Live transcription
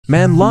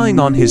man lying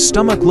on his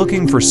stomach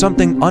looking for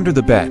something under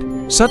the bed.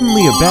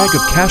 Suddenly a bag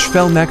of cash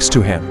fell next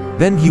to him.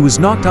 Then he was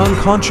knocked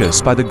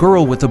unconscious by the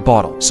girl with the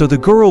bottle. So the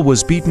girl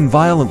was beaten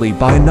violently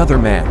by another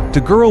man.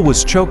 The girl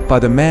was choked by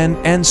the man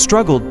and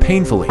struggled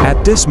painfully.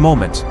 At this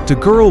moment, the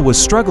girl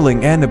was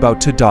struggling and about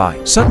to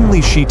die.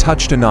 Suddenly she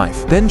touched a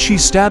knife. Then she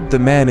stabbed the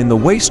man in the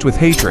waist with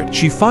hatred.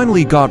 She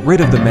finally got rid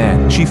of the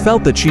man. She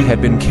felt that she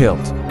had been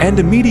killed. And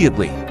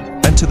immediately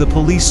to the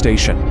police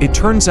station. It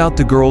turns out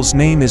the girl's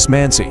name is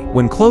Mancy.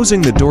 When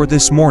closing the door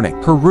this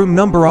morning, her room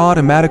number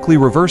automatically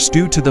reversed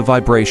due to the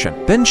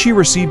vibration. Then she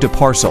received a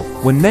parcel.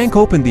 When Mank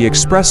opened the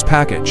express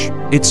package,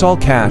 it's all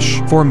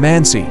cash for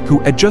Mancy, who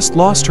had just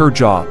lost her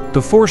job.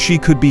 Before she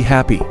could be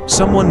happy,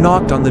 someone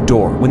knocked on the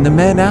door. When the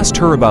man asked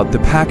her about the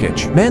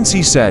package,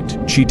 Mancy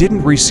said she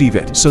didn't receive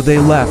it, so they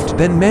left.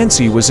 Then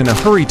Mancy was in a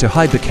hurry to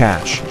hide the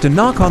cash. The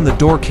knock on the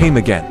door came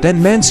again.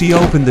 Then Mancy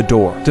opened the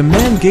door. The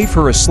man gave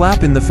her a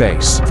slap in the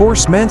face,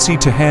 forced Mancy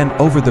to hand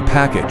over the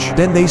package.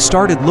 Then they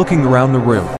started looking around the room.